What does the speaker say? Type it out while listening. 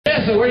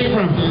Vanessa, where are you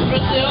from?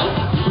 Brazil.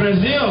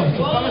 Brazil.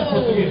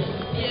 Whoa.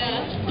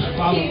 Yeah.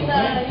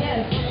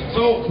 Yes.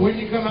 So, when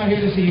did you come out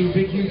here to see you?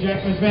 Big Hugh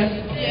Jackman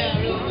fan? Yeah,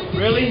 really.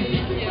 Really?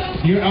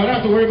 Yeah. I don't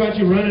have to worry about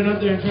you running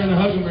up there and trying to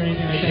hug him or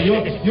anything like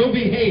that. You'll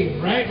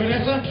behave, right,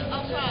 Vanessa?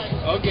 I'll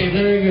try. Okay,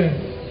 very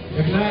good.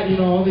 If not, you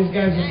know, all these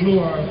guys in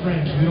blue are our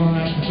friends. We don't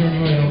have to turn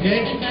you away,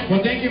 okay? Well,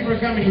 thank you for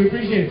coming. We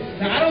appreciate it.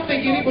 Now, I don't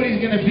think anybody's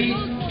going to beat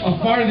a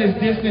farthest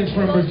distance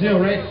from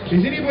Brazil, right?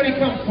 Does anybody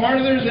come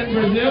farther than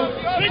Brazil?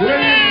 Let's see, where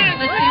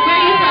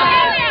are you from?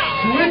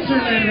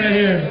 Switzerland right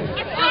here.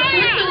 Oh,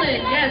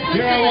 Switzerland, yes.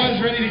 Here I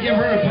was ready to give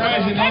her a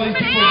prize and all these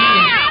people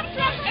beat it.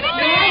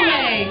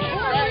 Norway.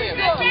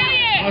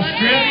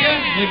 Australia?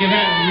 Look at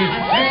that.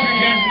 That's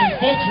Hugh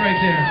Jackman's folks right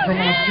there from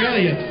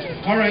Australia.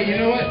 All right, you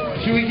know what?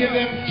 Should we give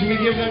them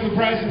the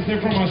prize since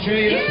they're from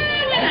Australia?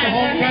 That's the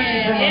home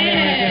country from our man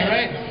right there,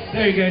 right?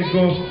 There you guys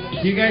go.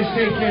 You guys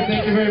take care.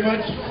 Thank you very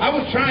much. I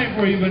was trying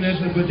for you,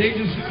 Vanessa, but they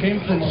just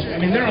came from,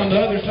 I mean, they're on the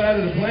other side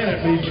of the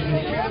planet,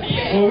 basically.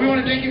 Well, we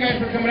want to thank you guys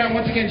for coming out.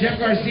 Once again, Jeff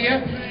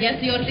Garcia.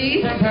 Yesi,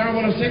 Ortiz. From Power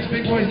 106,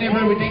 Big Boys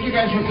Neighborhood. We thank you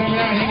guys for coming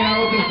out and hanging out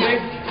with us today.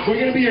 We're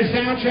going to be your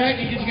soundtrack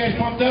and get you guys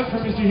pumped up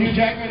for Mr. Hugh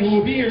Jackman, who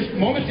will be here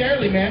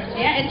momentarily, man.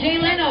 Yeah, and Jay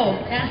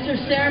Leno. Master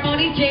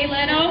ceremony, Jay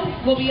Leno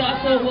will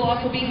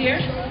also be here.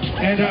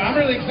 And I'm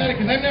really excited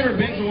because I've never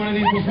been to one of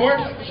these before.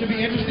 Should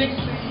be interesting.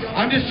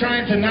 I'm just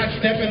trying to not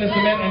step in the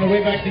cement on the way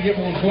back to get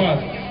more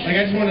cloth. Like,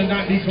 I just want to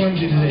not be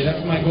clumsy today.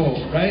 That's my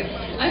goal, right?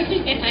 I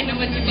know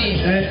what you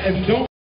mean. And don't